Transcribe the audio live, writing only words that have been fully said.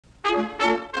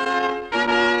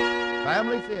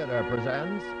Family Theater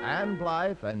presents Ann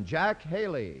Blythe and Jack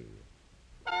Haley.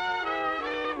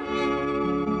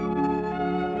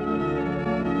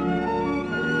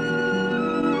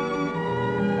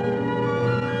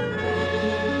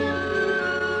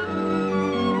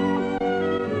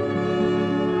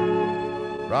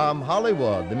 From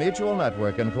Hollywood, the Mutual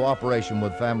Network, in cooperation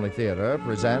with Family Theater,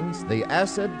 presents The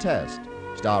Acid Test,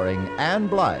 starring Ann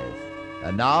Blythe.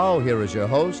 And now, here is your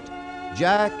host,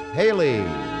 Jack Haley.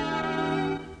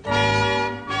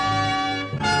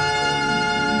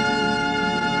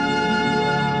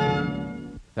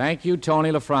 Thank you,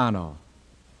 Tony Lafrano.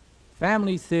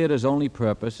 Family Theater's only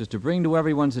purpose is to bring to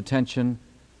everyone's attention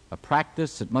a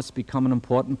practice that must become an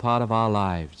important part of our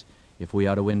lives if we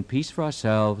are to win peace for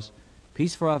ourselves,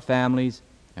 peace for our families,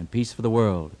 and peace for the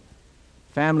world.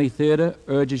 Family Theater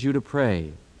urges you to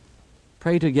pray.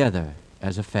 Pray together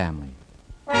as a family.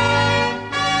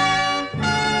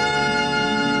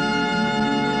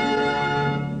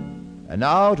 And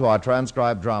now to our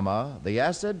transcribed drama, The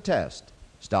Acid Test,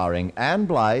 starring Ann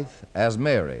Blythe as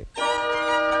Mary.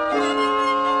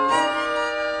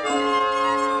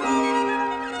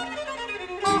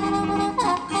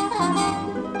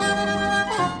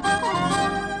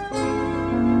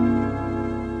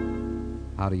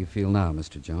 How do you feel now,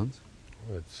 Mr. Jones?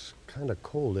 Oh, it's kind of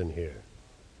cold in here.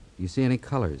 Do you see any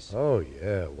colors? Oh,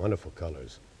 yeah, wonderful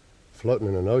colors. Floating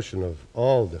in an ocean of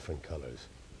all different colors.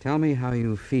 Tell me how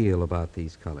you feel about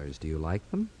these colors. Do you like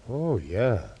them? Oh,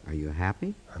 yeah. Are you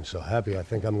happy? I'm so happy I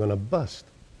think I'm going to bust.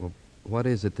 Well, what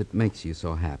is it that makes you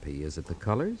so happy? Is it the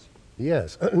colors?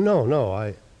 Yes. No,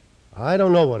 I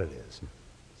don't know what it is.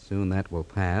 Soon that will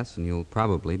pass, and you'll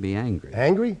probably be angry.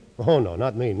 Angry? Oh, no,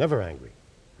 not me. Never angry.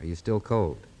 Are you still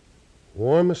cold?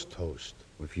 Warm as toast.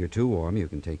 If you're too warm, you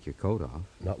can take your coat off.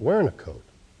 Not wearing a coat.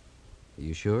 Are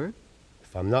you sure?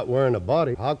 If I'm not wearing a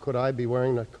body, how could I be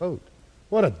wearing a coat?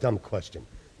 What a dumb question.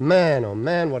 Man, oh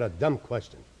man, what a dumb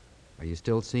question. Are you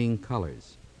still seeing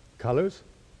colors? Colors?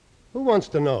 Who wants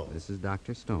to know? This is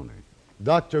Dr. Stoner.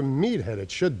 Dr. Meathead,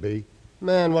 it should be.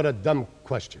 Man, what a dumb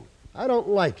question. I don't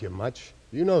like you much.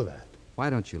 You know that. Why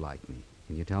don't you like me?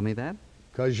 Can you tell me that?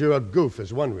 'Cause you're a goof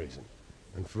is one reason.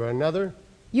 And for another...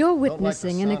 You're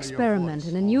witnessing an experiment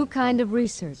in a new kind of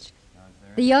research.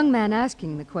 The young man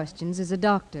asking the questions is a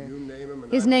doctor.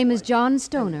 His name is John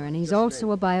Stoner, and he's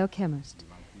also a biochemist.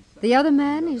 The other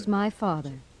man is my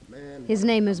father. His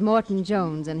name is Morton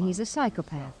Jones, and he's a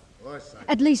psychopath.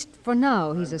 At least, for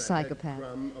now, he's a psychopath.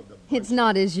 It's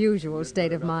not his usual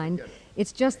state of mind.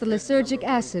 It's just the lysergic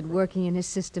acid working in his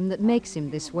system that makes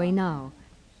him this way now.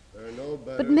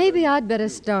 But maybe I'd better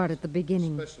start at the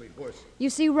beginning. You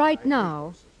see, right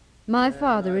now, my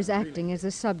father is acting as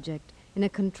a subject in a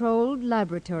controlled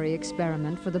laboratory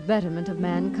experiment for the betterment of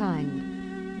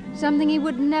mankind. Something he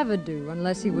would never do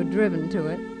unless he were driven to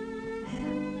it.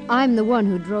 I'm the one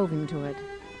who drove him to it.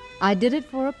 I did it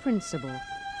for a principle.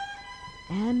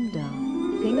 And a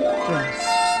pink dress.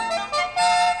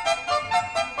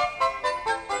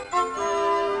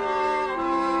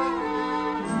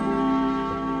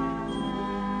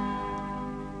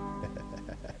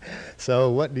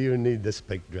 So what do you need this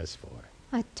pink dress for?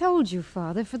 I told you,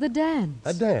 Father, for the dance.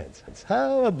 A dance.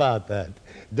 How about that?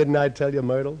 Didn't I tell you,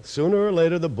 Myrtle? Sooner or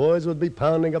later, the boys would be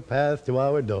pounding a path to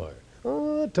our door.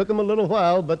 Oh, it took them a little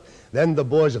while, but then the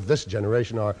boys of this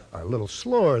generation are a little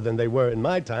slower than they were in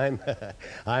my time.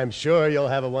 I'm sure you'll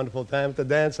have a wonderful time at the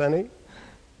dance, honey.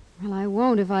 Well, I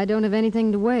won't if I don't have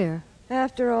anything to wear.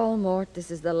 After all, Mort,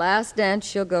 this is the last dance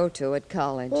she'll go to at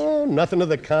college. Oh, nothing of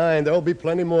the kind. There'll be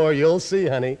plenty more. You'll see,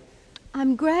 honey.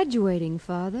 I'm graduating,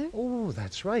 Father. Oh,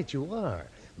 that's right, you are.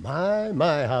 My,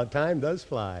 how time does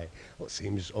fly. Well, it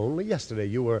seems only yesterday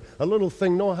you were a little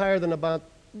thing no higher than about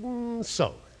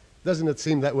so. Doesn't it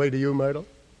seem that way to you, Myrtle?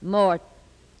 Mort,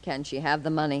 can she have the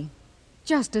money?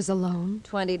 Just as a loan.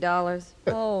 $20?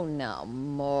 Oh, now,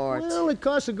 Mort. Well, it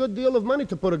costs a good deal of money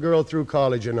to put a girl through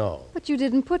college, you know. But you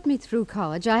didn't put me through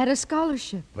college. I had a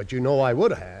scholarship. But you know I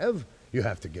would have. You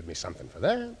have to give me something for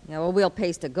that. Yeah, well, we'll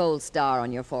paste a gold star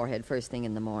on your forehead first thing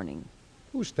in the morning.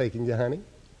 Who's taking you, honey?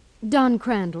 Don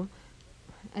Crandall.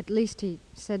 At least he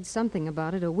said something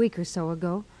about it a week or so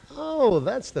ago. Oh,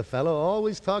 that's the fellow who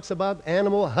always talks about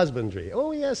animal husbandry.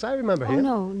 Oh, yes, I remember him.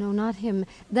 Oh, no, not him.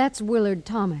 That's Willard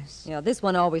Thomas. Yeah, this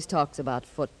one always talks about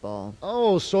football.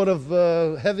 Oh, sort of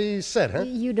heavy set, huh?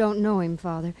 You don't know him,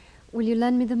 Father. Will you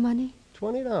lend me the money?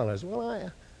 $20.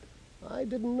 Well, I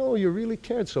didn't know you really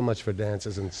cared so much for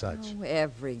dances and such. Oh,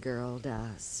 every girl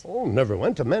does. Oh, never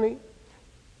went to many.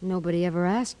 Nobody ever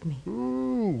asked me.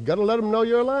 Gotta let them know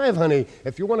you're alive, honey.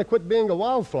 If you want to quit being a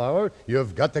wallflower,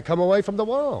 you've got to come away from the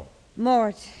wall.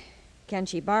 Mort, Can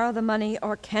she borrow the money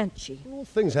or can't she? Well,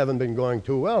 things haven't been going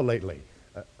too well lately.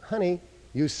 Honey,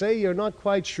 you say you're not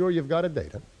quite sure you've got a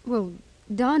date, huh? Well,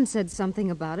 Don said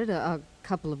something about it a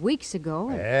couple of weeks ago.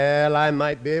 Well, I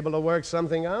might be able to work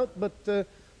something out, but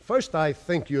first I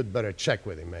think you'd better check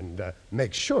with him and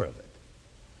make sure of it.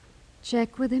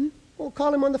 Check with him? Well,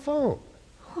 call him on the phone.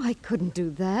 Oh, I couldn't do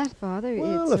that, Father.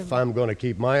 Well, if I'm going to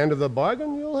keep my end of the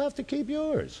bargain, you'll have to keep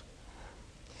yours.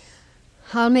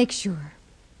 I'll make sure.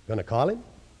 Gonna call him?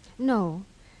 No.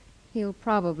 He'll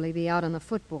probably be out on the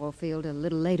football field a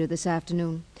little later this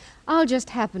afternoon. I'll just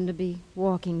happen to be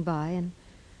walking by, and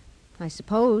I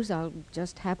suppose I'll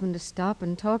just happen to stop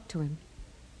and talk to him.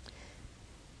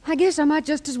 I guess I might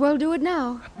just as well do it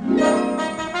now.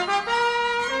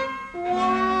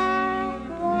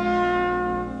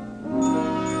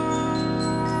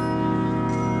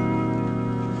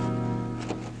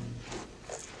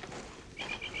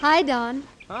 Hi, Don.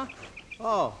 Huh?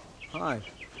 Oh, hi.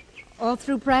 All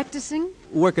through practicing?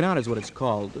 Working out is what it's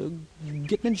called.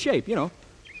 Getting in shape, you know.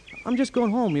 I'm just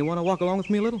going home. You want to walk along with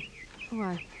me a little? Oh,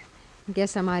 I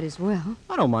guess I might as well.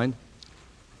 I don't mind.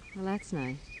 Well, that's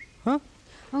nice. Huh?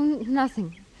 Oh,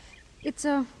 nothing. It's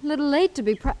a little late to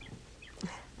be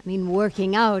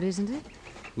working out, isn't it?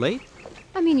 Late?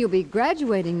 I mean, you'll be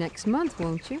graduating next month,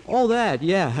 won't you? Oh, that,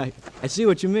 yeah. I see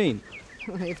what you mean.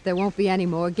 Well, if there won't be any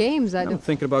more games, I'm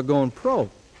thinking about going pro.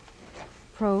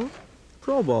 Pro?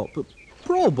 Pro ball.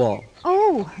 Pro ball.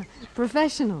 Oh,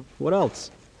 professional. What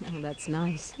else? Oh, that's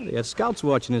nice. They had scouts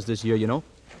watching us this year, you know.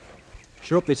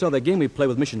 Sure hope they saw that game we played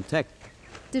with Mission Tech.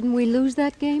 Didn't we lose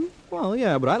that game? Well,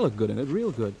 yeah, but I looked good in it,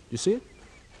 real good. You see it?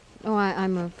 Oh,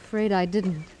 I'm afraid I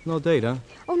didn't. No date, huh?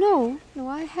 Oh, no. No,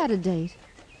 I had a date.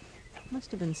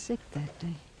 Must have been sick that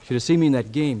day. Should have seen me in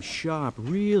that game. Sharp,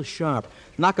 real sharp.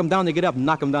 Knock 'em down, they get up, and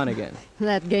knock 'em down again.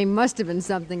 That game must have been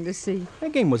something to see.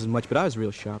 That game wasn't much, but I was real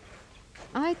sharp.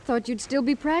 I thought you'd still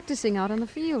be practicing out on the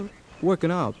field. Working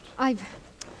out. I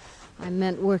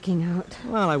meant working out.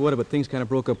 Well, I would have, but things kind of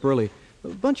broke up early. A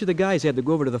bunch of the guys had to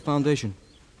go over to the foundation.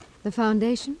 The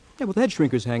foundation? Yeah, well, the head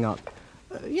shrinkers hang out.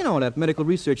 You know, that medical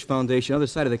research foundation, other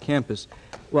side of the campus.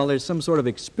 Well, there's some sort of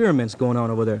experiments going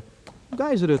on over there.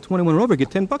 Guys that are 21 or over get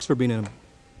 $10 for being in them.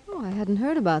 Oh, I hadn't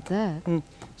heard about that.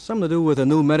 Something to do with a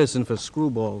new medicine for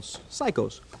screwballs.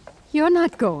 Psychos. You're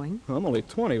not going. I'm only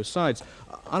 20. Besides,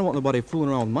 I don't want nobody fooling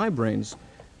around with my brains.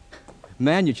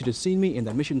 Man, you should have seen me in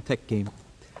that Mission Tech game.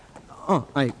 Oh,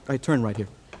 I turn right here.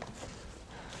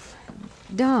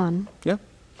 Don. Yeah?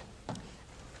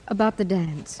 About the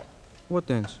dance. What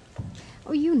dance?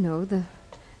 Oh, you know, the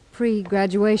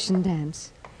pre-graduation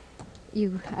dance.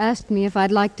 You asked me if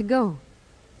I'd like to go.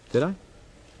 Did I?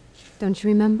 Don't you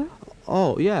remember?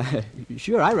 Oh, yeah.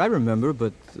 Sure, I remember,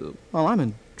 but, well, I'm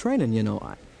in training, you know.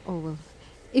 Oh, well,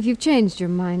 if you've changed your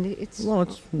mind, it's... Well,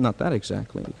 it's not that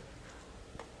exactly.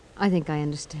 I think I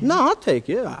understand. No, I'll take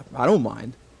you. I don't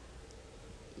mind.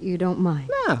 You don't mind?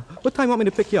 Nah. What time you want me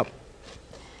to pick you up?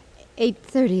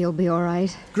 8:30 will be all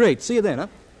right. Great. See you then, huh?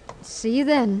 See you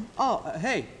then. Oh,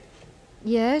 hey.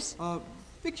 Yes?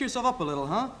 Fix yourself up a little,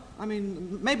 huh? I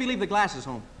mean, maybe leave the glasses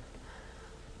home.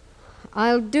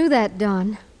 I'll do that,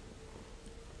 Don.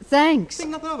 Thanks.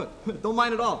 Think nothing of it. Don't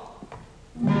mind at all.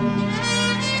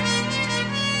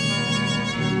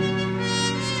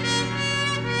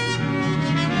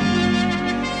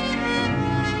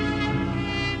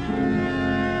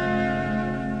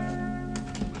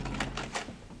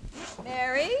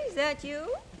 Mary, is that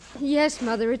you? Yes,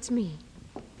 Mother, it's me.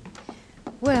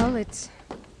 Well, it's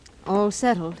all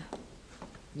settled.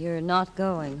 You're not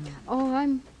going. Oh,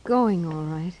 I'm going all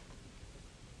right.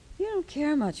 You don't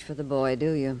care much for the boy,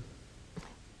 do you?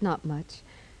 Not much.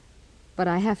 But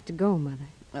I have to go, Mother.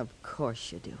 Of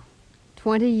course you do.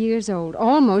 20 years old,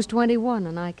 almost 21,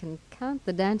 and I can count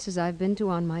the dances I've been to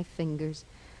on my fingers.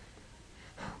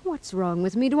 What's wrong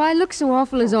with me? Do I look so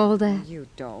awful as all that? You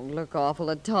don't look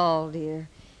awful at all, dear.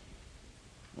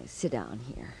 Now, sit down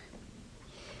here.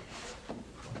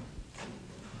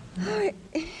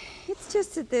 It's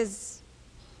just that there's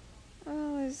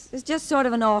just sort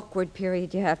of an awkward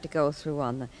period you have to go through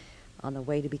on the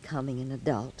way to becoming an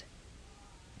adult.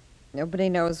 Nobody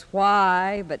knows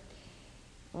why, but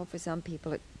well, for some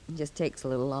people it just takes a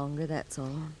little longer, that's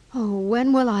all. Oh,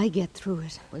 when will I get through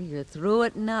it? Well, you're through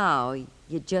it now.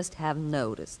 You just haven't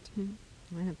noticed. And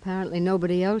apparently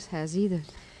nobody else has either.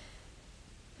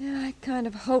 Yeah, I kind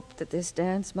of hoped that this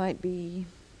dance might be,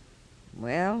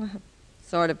 well,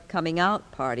 sort of coming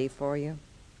out party for you.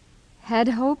 Had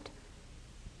hoped?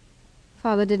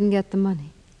 Father didn't get the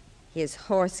money. His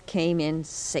horse came in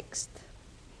 6th.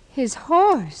 His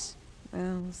horse?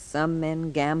 Well, some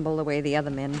men gamble the way the other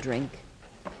men drink.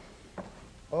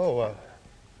 Oh,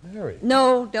 Mary.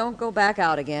 No, don't go back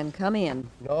out again. Come in.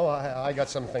 No, I got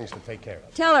some things to take care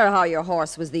of. Tell her how your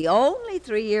horse was the only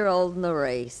 3-year-old in the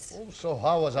race. Oh, so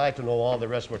how was I to know all the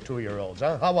rest were 2-year-olds,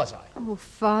 huh? How was I? Oh,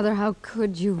 Father, how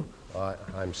could you?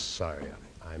 I'm sorry, honey.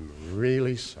 I'm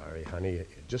really sorry, honey.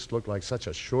 It just looked like such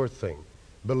a sure thing.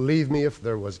 Believe me, if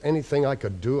there was anything I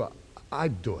could do,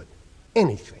 I'd do it.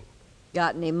 Anything.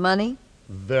 Got any money?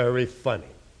 Very funny.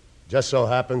 Just so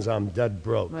happens I'm dead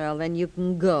broke. Well, then you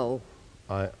can go.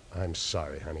 I'm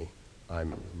sorry, honey.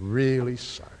 I'm really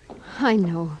sorry. I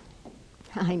know.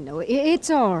 It's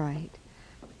all right.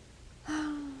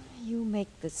 You make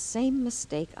the same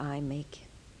mistake I make.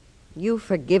 You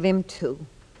forgive him, too.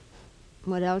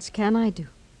 What else can I do?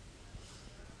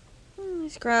 I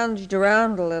scrounged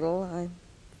around a little. I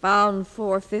found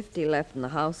 $4.50 left in the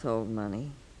household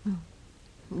money. Oh.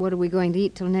 What are we going to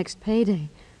eat till next payday?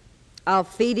 I'll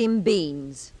feed him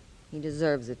beans. He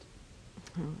deserves it.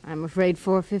 Oh, I'm afraid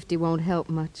 $4.50 won't help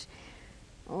much.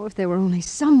 Oh, if there were only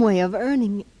some way of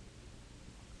earning...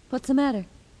 What's the matter?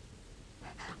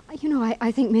 You know,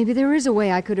 I think maybe there is a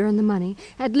way I could earn the money.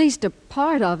 At least a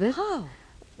part of it. How?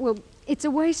 Well, it's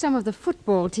a way some of the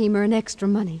football team earn extra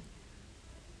money.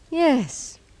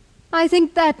 Yes, I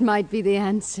think that might be the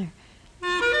answer.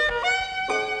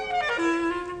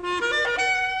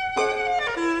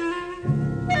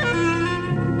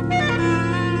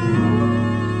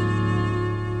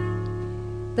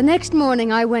 The next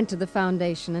morning, I went to the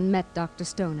foundation and met Dr.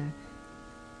 Stoner.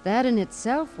 That in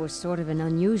itself was sort of an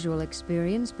unusual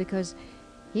experience because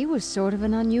he was sort of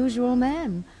an unusual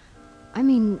man. I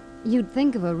mean, you'd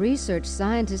think of a research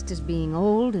scientist as being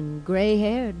old and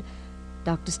gray-haired.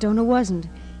 Dr. Stoner wasn't.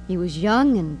 He was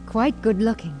young and quite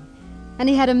good-looking. And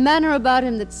he had a manner about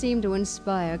him that seemed to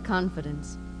inspire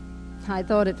confidence. I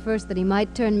thought at first that he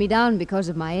might turn me down because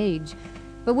of my age.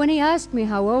 But when he asked me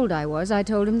how old I was, I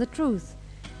told him the truth.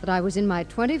 That I was in my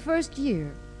 21st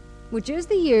year, which is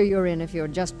the year you're in if you're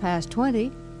just past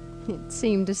 20. It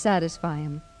seemed to satisfy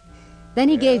him. Then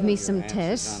he gave me some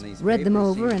tests, read them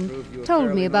over, and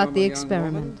told me about the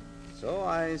experiment. So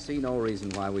I see no reason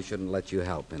why we shouldn't let you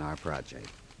help in our project.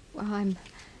 Well, I'm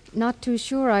not too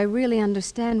sure I really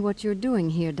understand what you're doing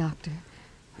here, Doctor.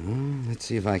 Let's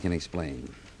see if I can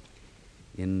explain.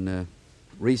 In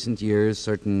recent years,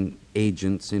 certain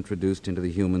agents introduced into the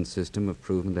human system have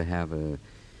proven to have a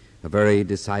very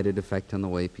decided effect on the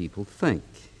way people think.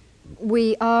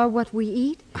 We are what we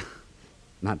eat?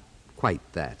 Not quite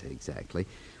that, exactly.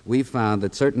 We've found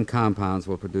that certain compounds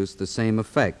will produce the same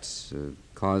effects,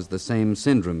 cause the same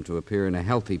syndrome to appear in a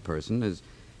healthy person as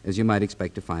you might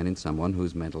expect to find in someone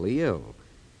who's mentally ill.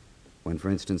 When, for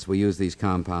instance, we use these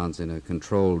compounds in a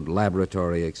controlled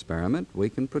laboratory experiment, we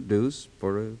can produce,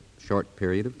 for a short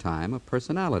period of time, a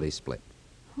personality split.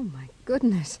 Oh, my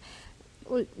goodness.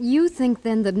 Well, you think,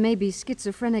 then, that maybe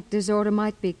schizophrenic disorder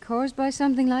might be caused by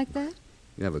something like that?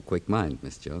 You have a quick mind,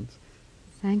 Miss Jones.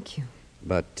 Thank you.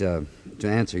 But to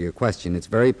answer your question, it's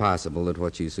very possible that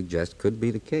what you suggest could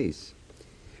be the case.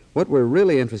 What we're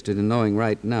really interested in knowing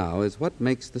right now is what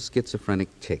makes the schizophrenic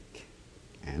tick.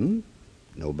 And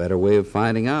no better way of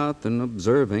finding out than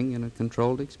observing in a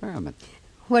controlled experiment.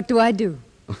 What do I do?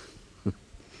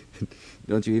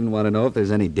 Don't you even want to know if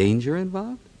there's any danger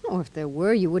involved? Oh, if there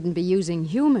were, you wouldn't be using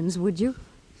humans, would you?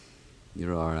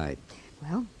 You're all right.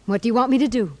 Well, what do you want me to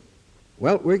do?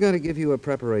 Well, we're going to give you a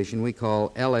preparation we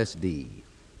call LSD.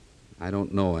 I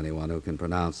don't know anyone who can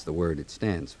pronounce the word it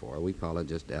stands for. We call it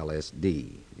just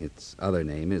LSD. Its other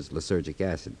name is lysergic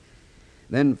acid.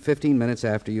 Then, 15 minutes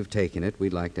after you've taken it,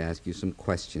 we'd like to ask you some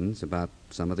questions about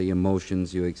some of the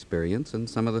emotions you experience and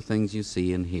some of the things you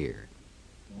see and hear.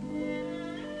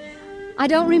 I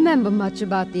don't remember much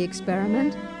about the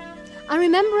experiment. I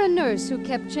remember a nurse who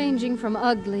kept changing from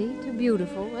ugly to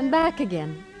beautiful and back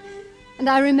again. And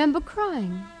I remember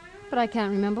crying, but I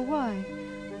can't remember why.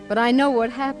 But I know what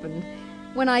happened.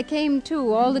 When I came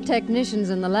to, all the technicians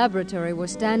in the laboratory were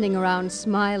standing around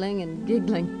smiling and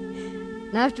giggling.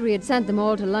 And after he had sent them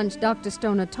all to lunch, Dr.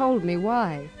 Stoner told me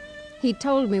why. He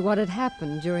told me what had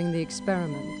happened during the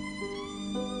experiment.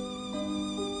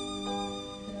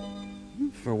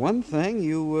 For one thing,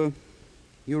 you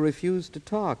refused to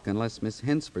talk unless Miss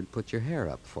Hensford put your hair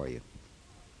up for you.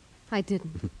 I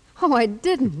didn't. Oh, I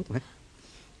didn't. Well,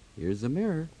 here's the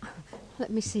mirror. Let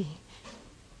me see.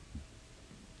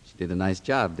 She did a nice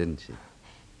job, didn't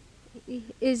she?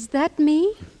 Is that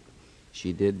me?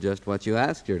 She did just what you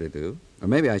asked her to do. Or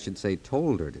maybe I should say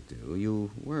told her to do. You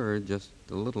were just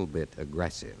a little bit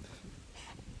aggressive.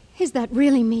 Is that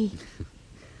really me?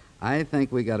 I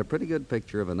think we got a pretty good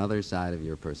picture of another side of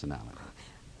your personality.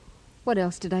 What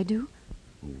else did I do?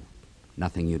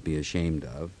 Nothing you'd be ashamed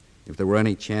of. If there were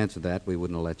any chance of that, we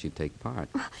wouldn't have let you take part.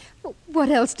 What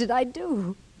else did I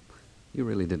do? You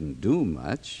really didn't do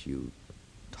much. You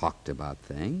talked about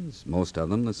things. Most of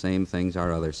them the same things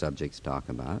our other subjects talk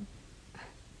about.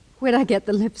 Where'd I get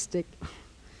the lipstick?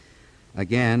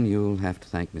 Again, you'll have to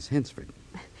thank Miss Hinsford.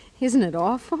 Isn't it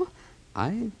awful?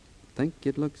 I think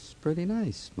it looks pretty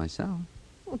nice, myself.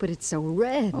 Oh, but it's so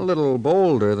red. A little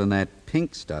bolder than that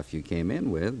pink stuff you came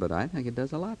in with, but I think it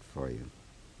does a lot for you.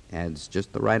 Adds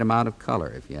just the right amount of color,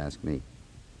 if you ask me.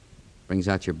 Brings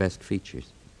out your best features.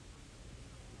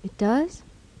 It does?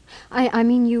 I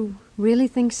mean, you really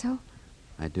think so?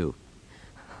 I do.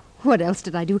 What else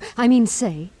did I do? I mean,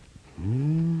 say.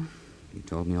 You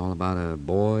told me all about a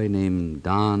boy named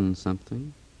Don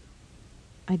something.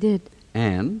 I did.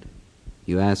 And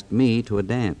you asked me to a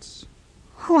dance.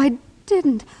 Oh, I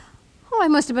didn't. Oh, I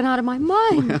must have been out of my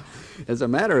mind. Well, as a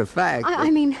matter of fact... I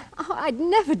mean, I'd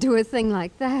never do a thing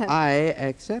like that. I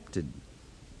accepted.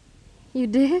 You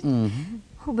did? Mm-hmm.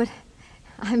 Oh, but,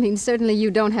 I mean, certainly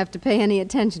you don't have to pay any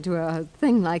attention to a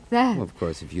thing like that. Well, of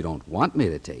course, if you don't want me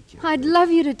to take you. I'd love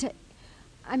you to take...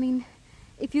 I mean,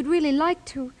 if you'd really like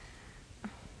to...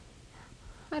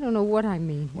 I don't know what I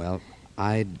mean. Well,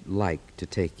 I'd like to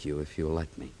take you if you'll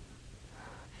let me.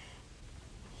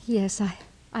 Yes,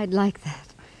 I'd like that.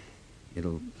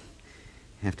 It'll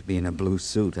have to be in a blue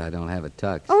suit. I don't have a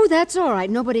tux. Oh, that's all right.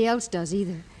 Nobody else does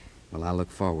either. Well, I'll look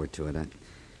forward to it.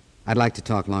 I'd like to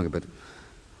talk longer, but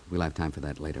we'll have time for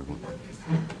that later, won't we?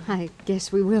 I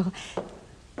guess we will.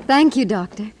 Thank you,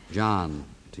 Doctor. John,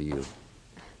 to you.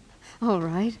 All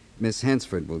right. Miss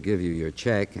Hensford will give you your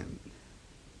check, and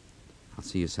I'll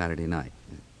see you Saturday night.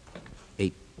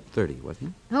 8:30, wasn't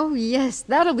it? Oh, yes,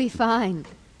 that'll be fine.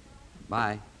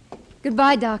 Bye.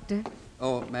 Goodbye, Doctor.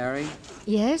 Oh, Mary,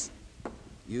 Yes?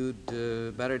 you'd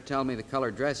better tell me the color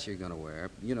dress you're going to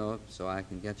wear, you know, so I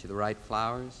can get you the right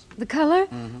flowers. The color?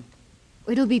 Mm-hmm.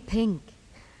 It'll be pink.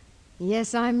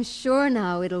 Yes, I'm sure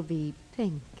now it'll be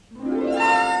pink.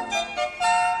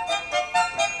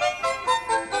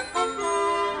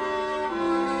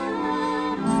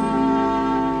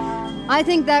 I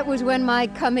think that was when my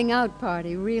coming out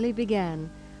party really began.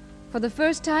 For the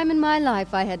first time in my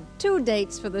life, I had 2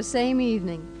 dates for the same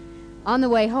evening. On the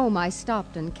way home, I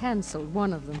stopped and canceled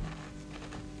one of them.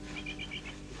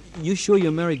 You sure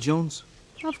you're Mary Jones?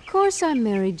 Of course I'm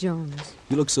Mary Jones.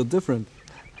 You look so different.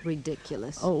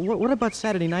 Ridiculous. Oh, what about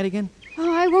Saturday night again?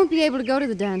 Oh, I won't be able to go to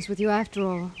the dance with you after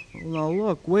all. Now,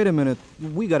 look, wait a minute.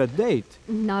 We got a date.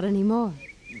 Not anymore.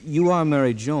 You are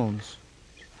Mary Jones.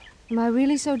 Am I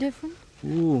really so different?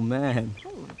 Ooh, man.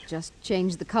 Oh, just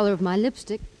changed the color of my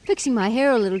lipstick, fixing my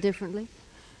hair a little differently.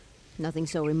 Nothing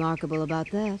so remarkable about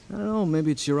that. I don't know,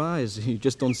 maybe it's your eyes. You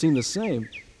just don't seem the same.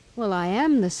 Well, I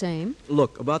am the same.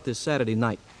 Look, about this Saturday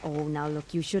night. Oh, now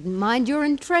look, you shouldn't mind. You're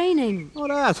in training. Oh,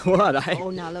 that's what? Oh,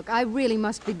 now look, I really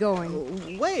must be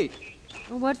going. Wait.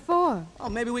 What for? Oh,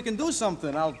 maybe we can do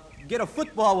something. I'll get a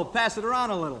football. We'll pass it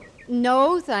around a little.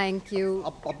 No, thank you.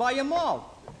 I'll buy you a malt.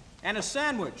 And a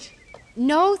sandwich.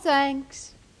 No,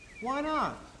 thanks. Why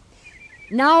not?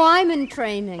 Now I'm in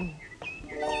training.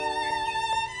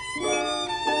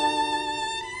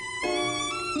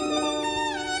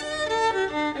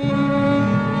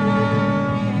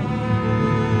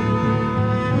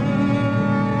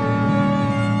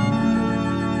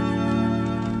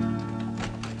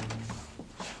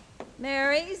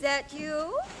 Mary, is that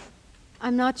you?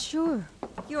 I'm not sure.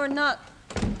 You're not...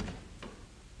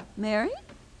 Mary?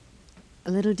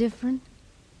 A little different?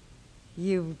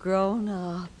 You've grown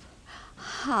up.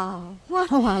 How?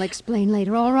 What? Oh, I'll explain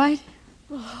later, all right?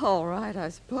 All right, I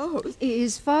suppose.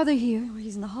 Is Father here? Oh,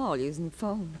 he's in the hall using the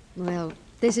phone. Well,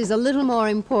 this is a little more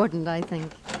important, I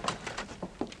think.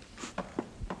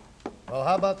 Well,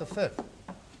 how about the 5th?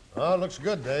 Oh, looks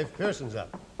good, Dave. Pearson's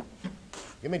up.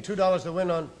 Give me $2 to win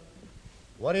on...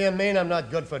 What do you mean I'm not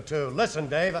good for 2? Listen,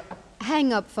 Dave.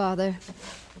 Hang up, Father.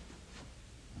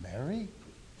 Mary?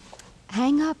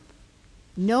 Hang up.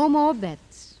 No more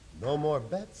bets. No more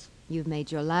bets? You've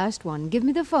made your last one. Give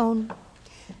me the phone.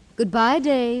 Goodbye,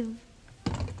 Dave.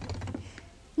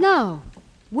 Now,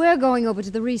 we're going over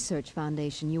to the Research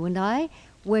Foundation, you and I,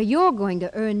 where you're going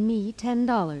to earn me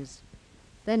 $10.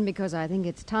 Then, because I think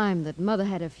it's time that Mother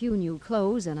had a few new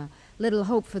clothes and a little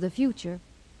hope for the future,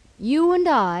 you and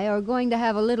I are going to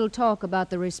have a little talk about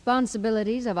the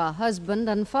responsibilities of a husband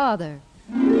and father.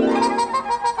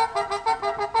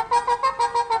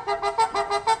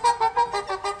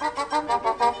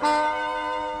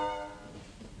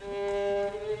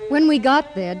 When we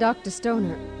got there, Dr.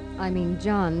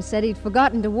 John, said he'd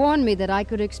forgotten to warn me that I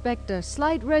could expect a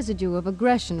slight residue of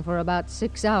aggression for about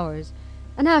 6 hours,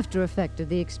 an after effect of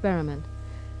the experiment.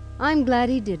 I'm glad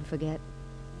he did forget.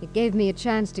 It gave me a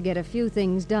chance to get a few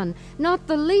things done, not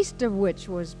the least of which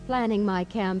was planning my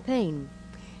campaign.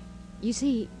 You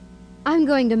see, I'm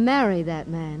going to marry that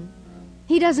man.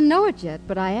 He doesn't know it yet,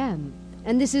 but I am.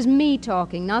 And this is me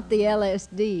talking, not the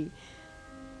LSD.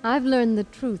 I've learned the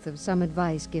truth of some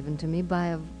advice given to me by,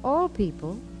 of all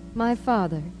people, my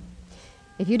father.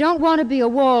 If you don't want to be a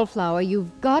wallflower,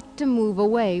 you've got to move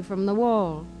away from the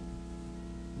wall.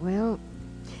 Well,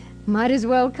 might as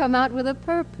well come out with a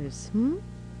purpose, hmm?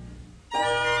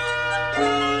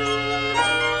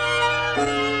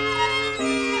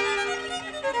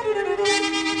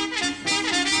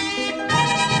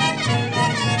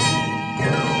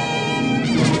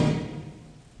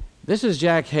 This is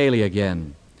Jack Haley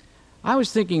again. I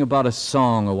was thinking about a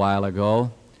song a while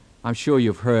ago. I'm sure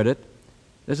you've heard it.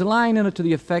 There's a line in it to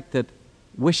the effect that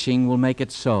wishing will make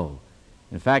it so.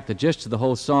 In fact, the gist of the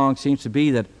whole song seems to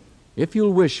be that if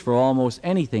you'll wish for almost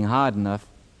anything hard enough,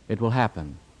 it will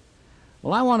happen.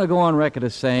 Well, I want to go on record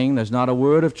as saying there's not a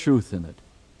word of truth in it.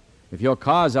 If your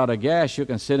car's out of gas, you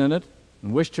can sit in it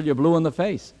and wish till you're blue in the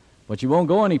face, but you won't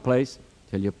go anyplace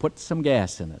till you put some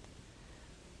gas in it.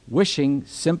 Wishing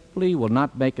simply will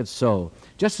not make it so,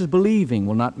 just as believing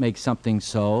will not make something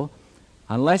so,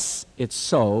 unless it's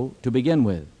so to begin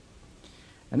with.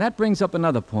 And that brings up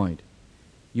another point.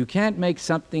 You can't make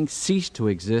something cease to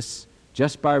exist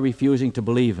just by refusing to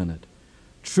believe in it.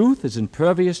 Truth is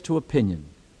impervious to opinion.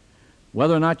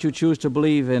 Whether or not you choose to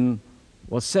believe in,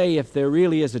 well, say if there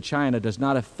really is a China does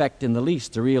not affect in the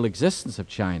least the real existence of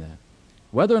China.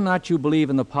 Whether or not you believe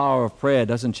in the power of prayer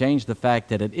doesn't change the fact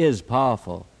that it is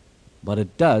powerful, but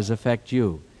it does affect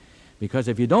you. Because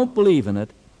if you don't believe in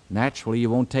it, naturally you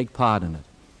won't take part in it.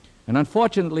 And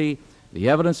unfortunately, the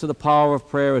evidence of the power of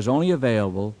prayer is only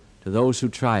available to those who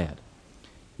try it.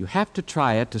 You have to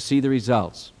try it to see the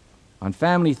results. On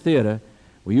Family Theater,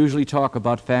 we usually talk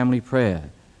about family prayer.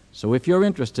 So if you're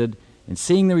interested in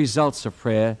seeing the results of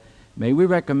prayer, may we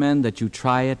recommend that you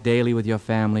try it daily with your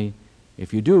family.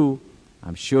 If you do,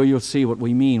 I'm sure you'll see what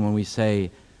we mean when we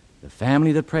say, the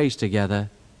family that prays together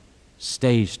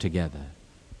stays together.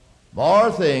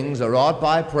 More things are wrought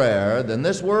by prayer than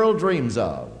this world dreams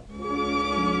of.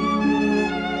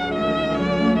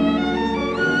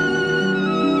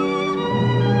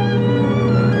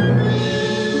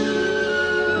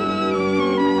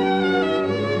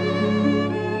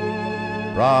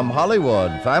 From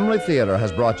Hollywood, Family Theater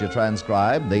has brought you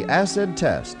transcribed The Acid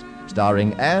Test,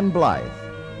 starring Ann Blythe.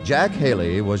 Jack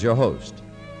Haley was your host.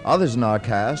 Others in our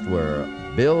cast were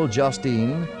Bill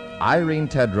Justine, Irene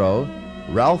Tedrow,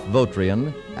 Ralph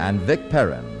Votrian, and Vic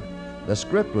Perrin. The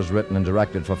script was written and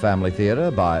directed for Family Theater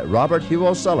by Robert Hugh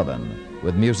O'Sullivan,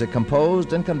 with music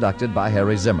composed and conducted by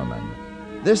Harry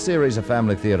Zimmerman. This series of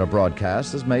Family Theater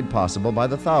broadcasts is made possible by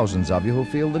the thousands of you who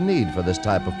feel the need for this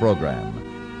type of program,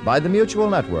 by the Mutual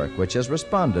Network, which has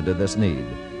responded to this need,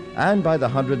 and by the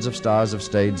hundreds of stars of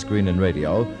stage, screen, and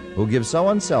radio who give so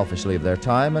unselfishly of their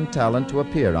time and talent to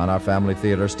appear on our Family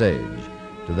Theater stage.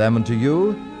 To them and to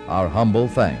you, our humble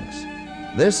thanks.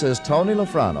 This is Tony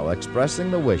Lafrano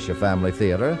expressing the wish of Family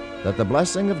Theater that the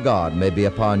blessing of God may be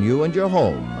upon you and your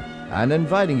home, and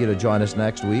inviting you to join us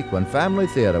next week when Family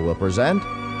Theater will present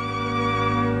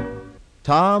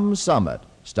Tom Summit,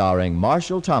 starring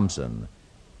Marshall Thompson.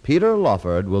 Peter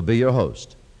Lawford will be your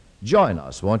host. Join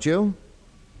us, won't you?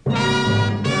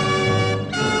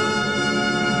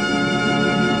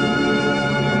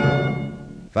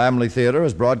 Family Theater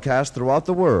is broadcast throughout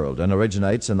the world and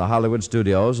originates in the Hollywood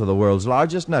studios of the world's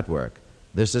largest network.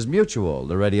 This is Mutual,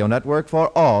 the radio network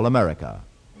for all America.